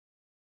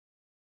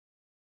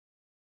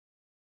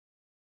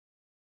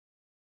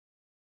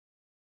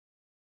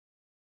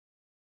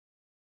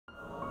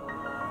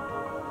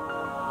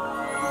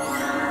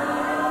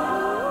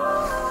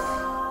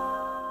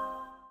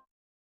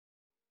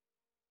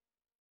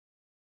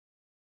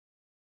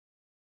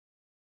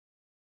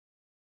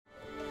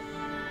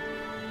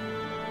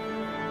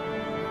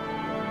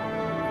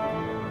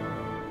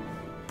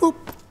boop.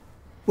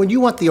 When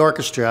you want the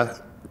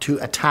orchestra to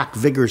attack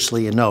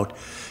vigorously a note,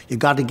 you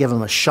got to give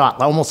them a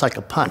shot, almost like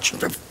a punch.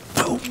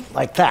 Boom,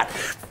 like that.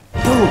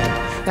 Boom.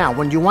 Now,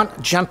 when you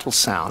want gentle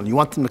sound, you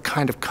want them to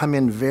kind of come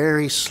in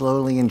very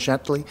slowly and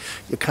gently.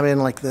 You come in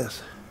like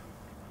this.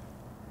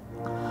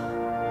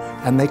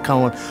 And they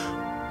come in,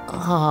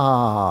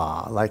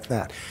 ah, like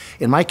that.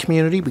 In my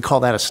community, we call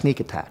that a sneak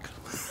attack.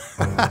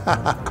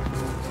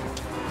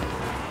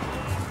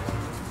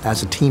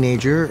 As a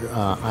teenager,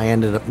 I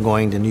ended up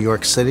going to New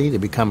York City to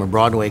become a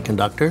Broadway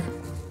conductor.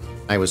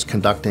 I was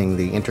conducting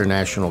the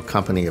International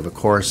Company of a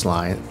Chorus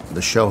Line.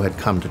 The show had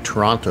come to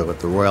Toronto at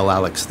the Royal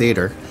Alex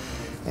Theatre,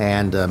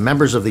 and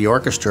members of the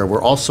orchestra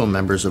were also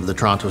members of the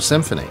Toronto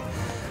Symphony.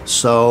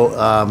 So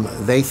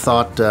they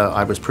thought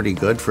I was pretty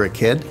good for a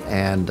kid,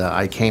 and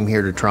I came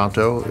here to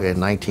Toronto in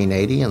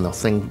 1980, and the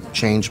thing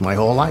changed my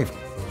whole life.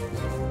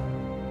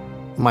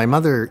 My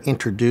mother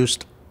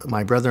introduced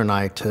my brother and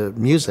I to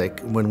music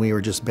when we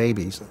were just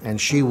babies,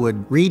 and she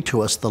would read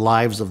to us the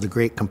lives of the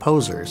great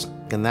composers,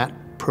 and that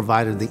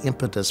provided the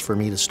impetus for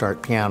me to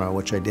start piano,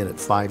 which I did at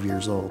 5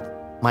 years old.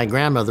 My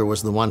grandmother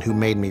was the one who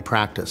made me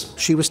practice.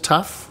 She was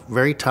tough,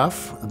 very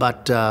tough,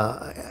 but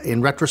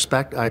in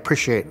retrospect, I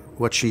appreciate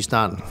what she's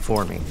done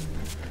for me.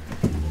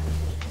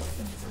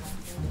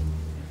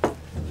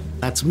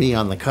 That's me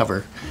on the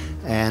cover.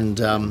 And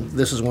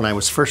this is when I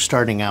was first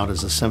starting out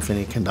as a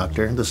symphony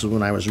conductor. This is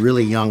when I was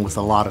really young with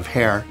a lot of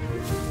hair.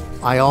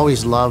 I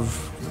always loved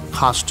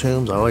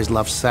costumes, I always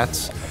loved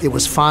sets. It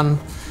was fun,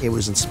 it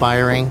was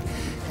inspiring,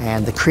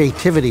 and the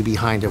creativity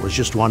behind it was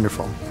just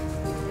wonderful.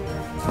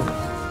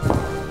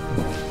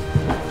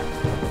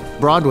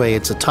 Broadway,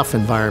 it's a tough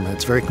environment,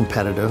 it's very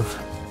competitive.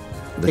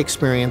 The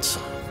experience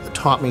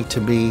taught me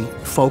to be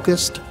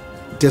focused,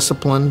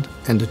 disciplined,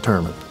 and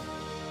determined.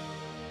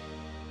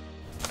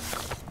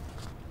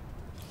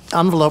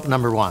 Envelope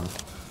number 1.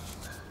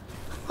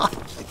 Oh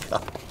my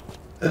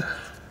God.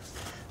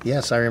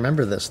 Yes, I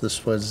remember this.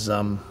 This was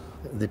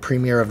the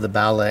premiere of the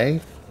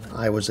ballet.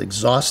 I was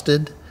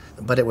exhausted,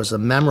 but it was a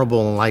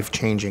memorable and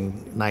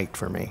life-changing night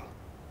for me.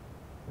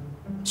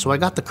 So I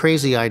got the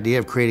crazy idea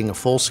of creating a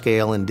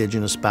full-scale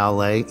Indigenous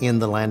ballet in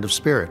the Land of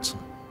Spirits.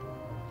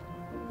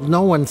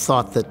 No one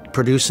thought that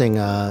producing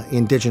an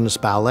Indigenous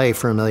ballet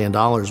for $1 million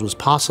was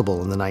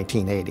possible in the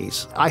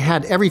 1980s. I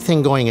had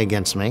everything going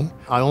against me.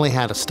 I only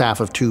had a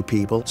staff of 2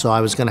 people, so I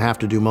was going to have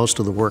to do most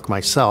of the work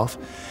myself.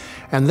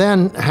 And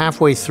then,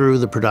 halfway through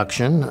the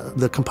production,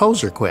 the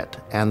composer quit,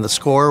 and the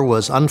score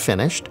was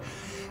unfinished.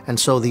 And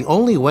so the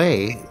only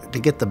way to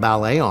get the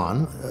ballet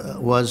on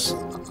was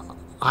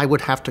I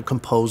would have to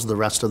compose the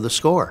rest of the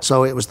score.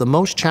 So it was the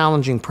most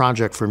challenging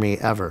project for me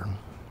ever.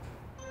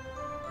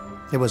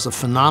 It was a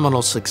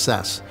phenomenal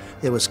success.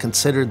 It was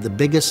considered the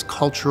biggest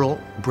cultural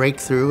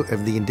breakthrough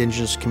of the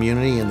Indigenous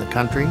community in the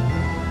country.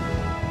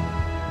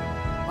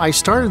 I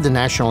started the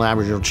National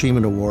Aboriginal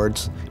Achievement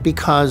Awards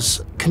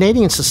because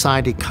Canadian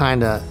society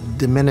kind of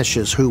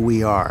diminishes who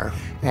we are,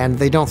 and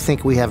they don't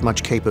think we have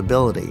much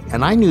capability.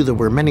 And I knew there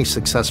were many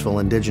successful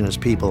Indigenous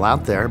people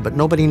out there, but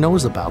nobody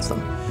knows about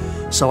them.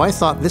 So I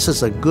thought this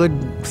is a good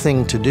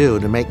thing to do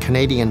to make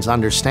Canadians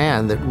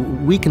understand that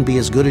we can be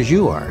as good as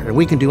you are, and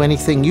we can do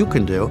anything you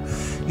can do.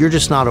 You're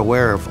just not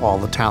aware of all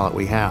the talent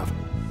we have.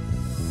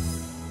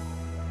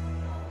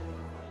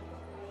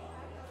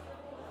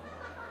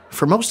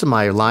 For most of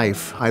my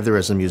life, either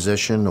as a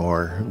musician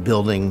or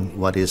building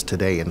what is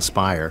today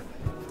Indspire,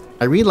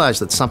 I realized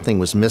that something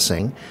was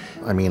missing.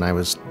 I mean, I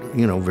was,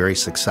 very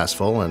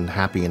successful and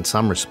happy in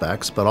some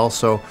respects, but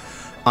also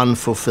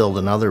unfulfilled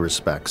in other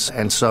respects.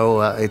 And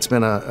so it's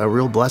been a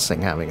real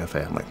blessing having a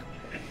family.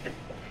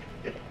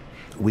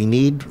 We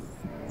need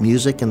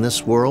music in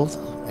this world,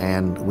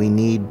 and we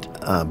need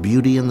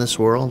beauty in this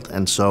world,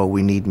 and so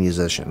we need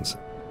musicians.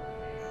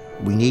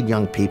 We need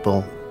young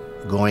people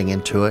going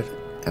into it,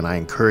 and I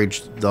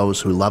encourage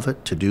those who love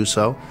it to do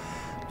so.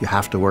 You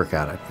have to work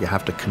at it. You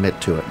have to commit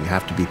to it. You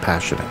have to be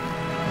passionate.